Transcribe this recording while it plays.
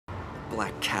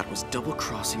Black Cat was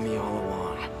double-crossing me all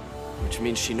along. Which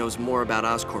means she knows more about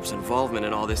Oscorp's involvement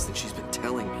in all this than she's been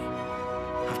telling me.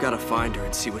 I've got to find her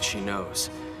and see what she knows.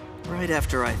 Right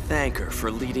after I thank her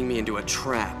for leading me into a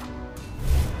trap.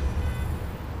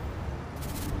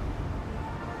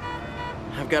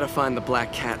 I've got to find the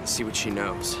Black Cat and see what she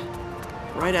knows.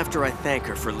 Right after I thank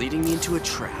her for leading me into a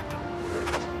trap.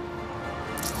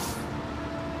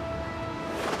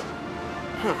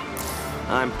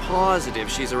 I'm positive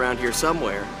she's around here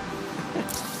somewhere.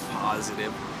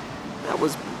 Positive. That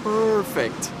was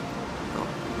perfect. Oh,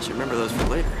 I should remember those for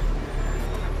later.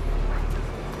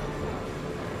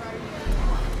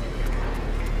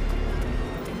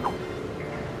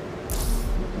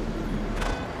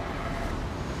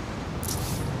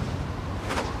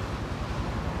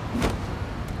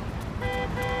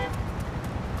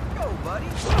 Go, buddy.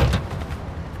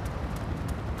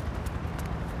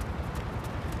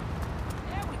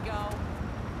 There we go.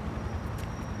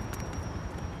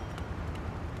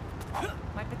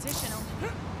 My petition over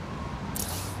here.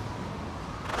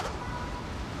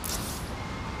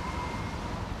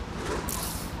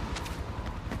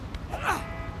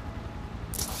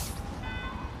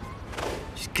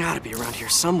 She's gotta be around here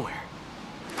somewhere.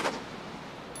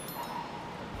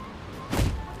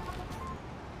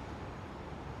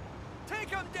 Take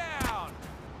him down!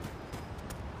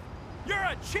 You're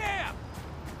a champ!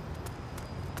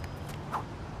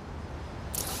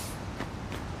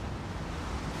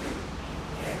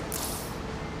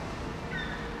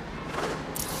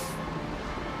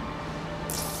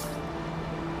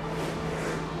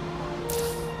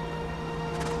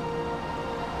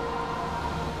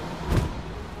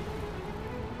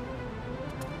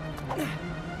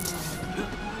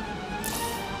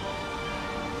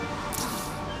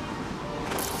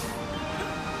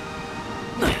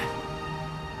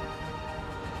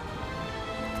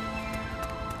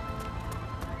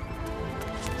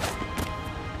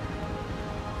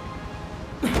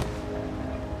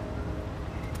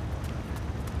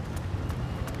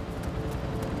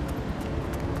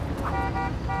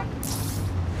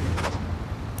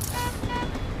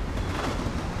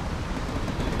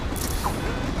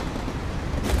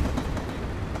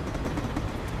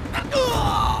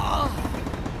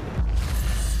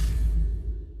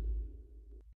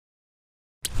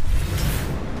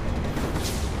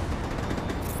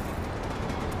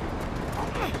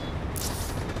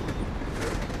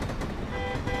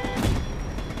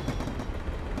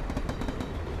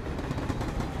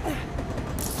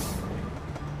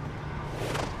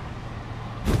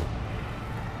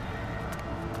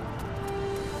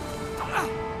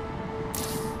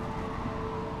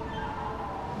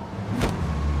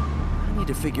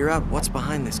 To figure out what's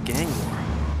behind this gang war.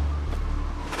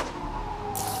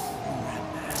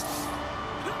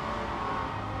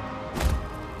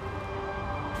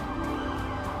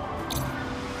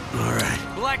 All right.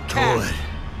 Black Cat!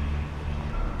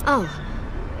 Oh,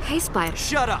 hey, Spider.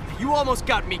 Shut up! You almost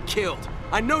got me killed.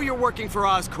 I know you're working for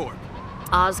Oscorp.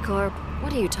 Oscorp?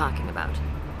 What are you talking about?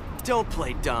 Don't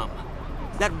play dumb.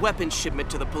 That weapons shipment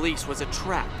to the police was a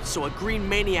trap, so a green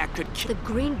maniac could kill— The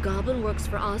Green Goblin works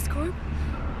for Oscorp?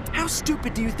 How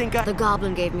stupid do you think I— The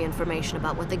Goblin gave me information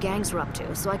about what the gangs were up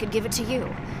to, so I could give it to you.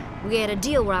 We had a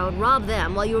deal where I would rob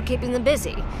them while you were keeping them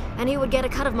busy, and he would get a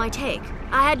cut of my take.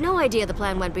 I had no idea the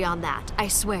plan went beyond that, I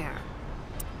swear.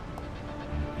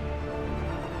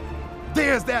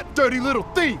 There's that dirty little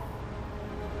thief!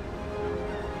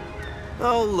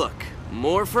 Oh, look.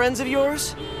 More friends of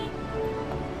yours?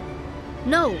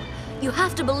 No, you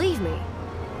have to believe me.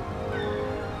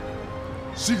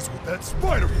 She's with that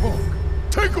spider punk!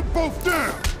 Take them both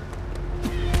down!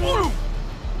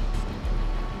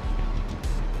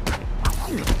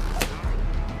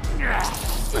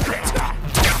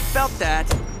 Felt that.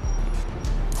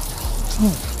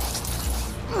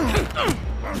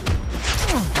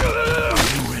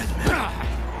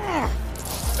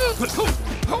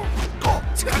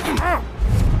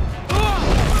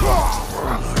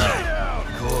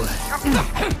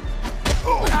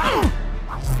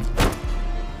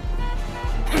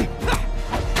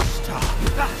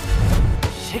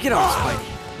 Shake it off, Spidey.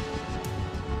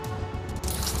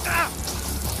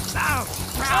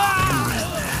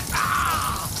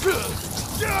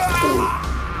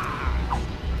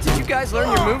 Did you guys learn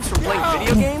your moves from playing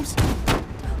video games?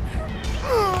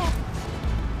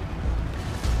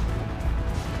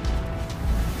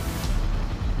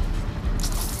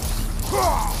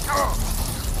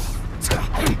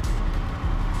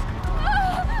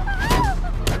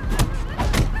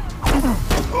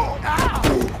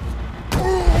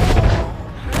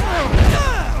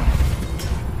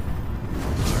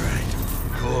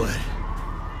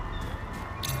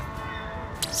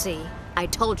 See, I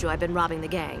told you I've been robbing the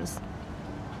gangs.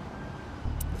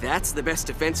 That's the best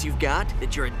defense you've got?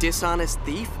 That you're a dishonest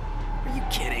thief? Are you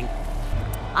kidding?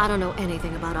 I don't know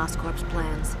anything about Oscorp's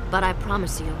plans, but I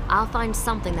promise you, I'll find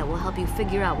something that will help you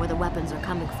figure out where the weapons are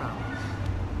coming from.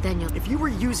 Then you'll... If you were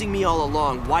using me all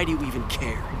along, why do you even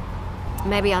care?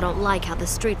 Maybe I don't like how the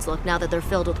streets look now that they're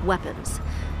filled with weapons.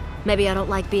 Maybe I don't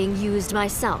like being used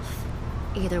myself.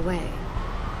 Either way,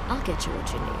 I'll get you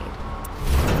what you need.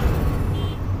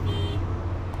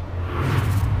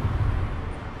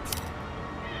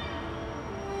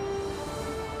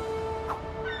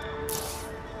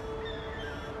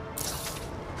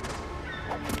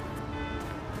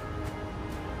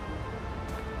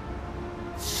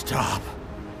 Stop.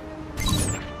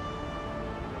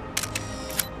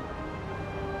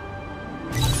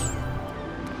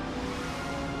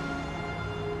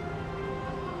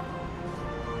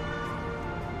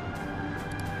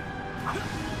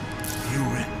 You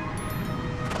win.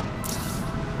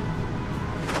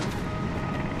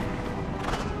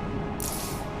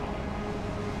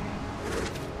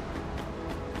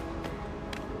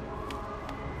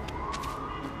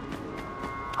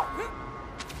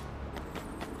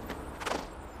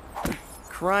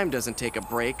 Crime doesn't take a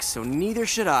break, so neither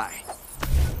should I.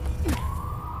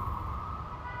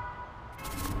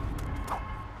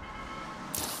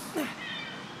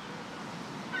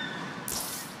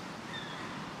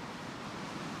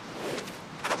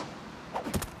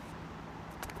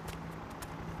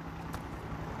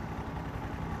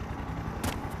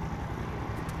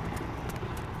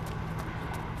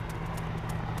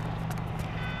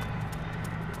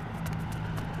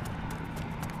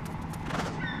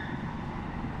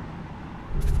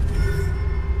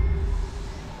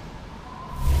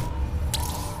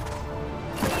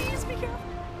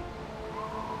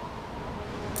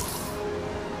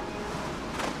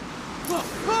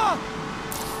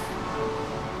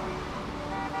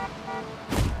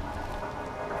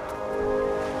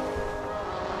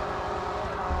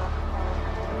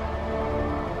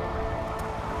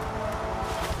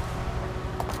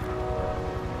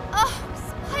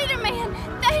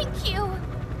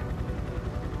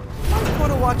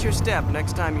 Watch your step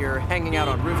next time you're hanging out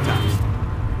on rooftops.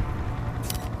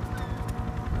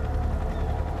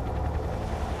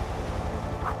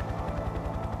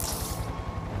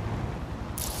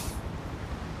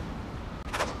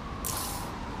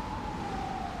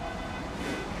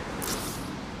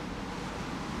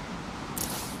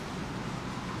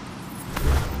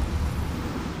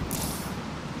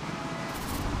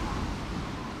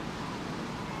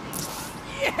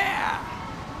 Yeah!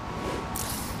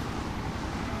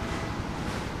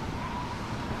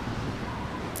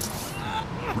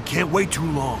 We can't wait too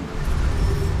long.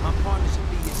 My partner should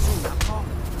be here soon. I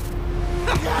promise.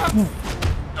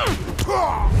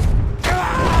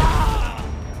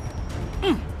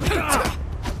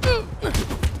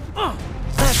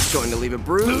 That's going to leave a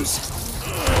bruise.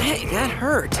 Hey, that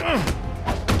hurt.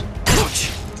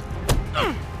 Ouch!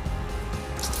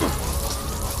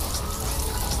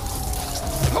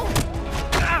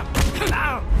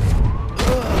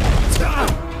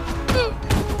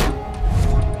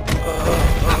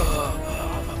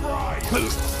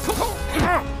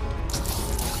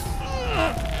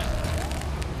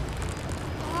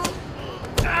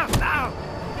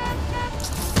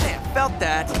 Hey, I felt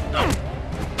that.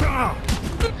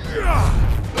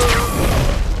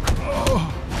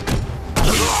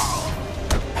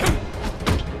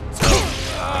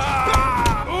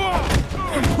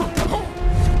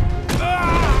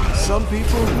 Some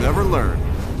people never learn.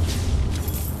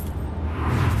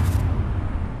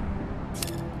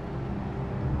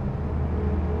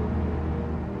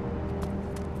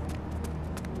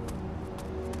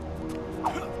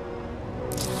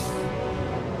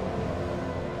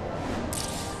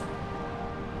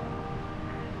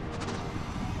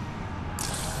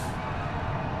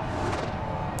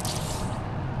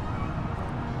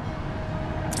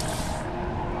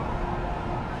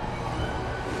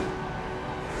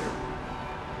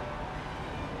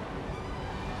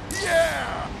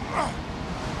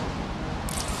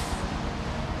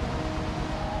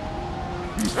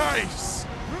 Nice!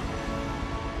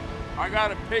 I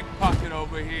got a pickpocket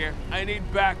over here. I need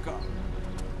backup.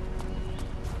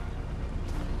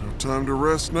 No time to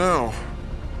rest now.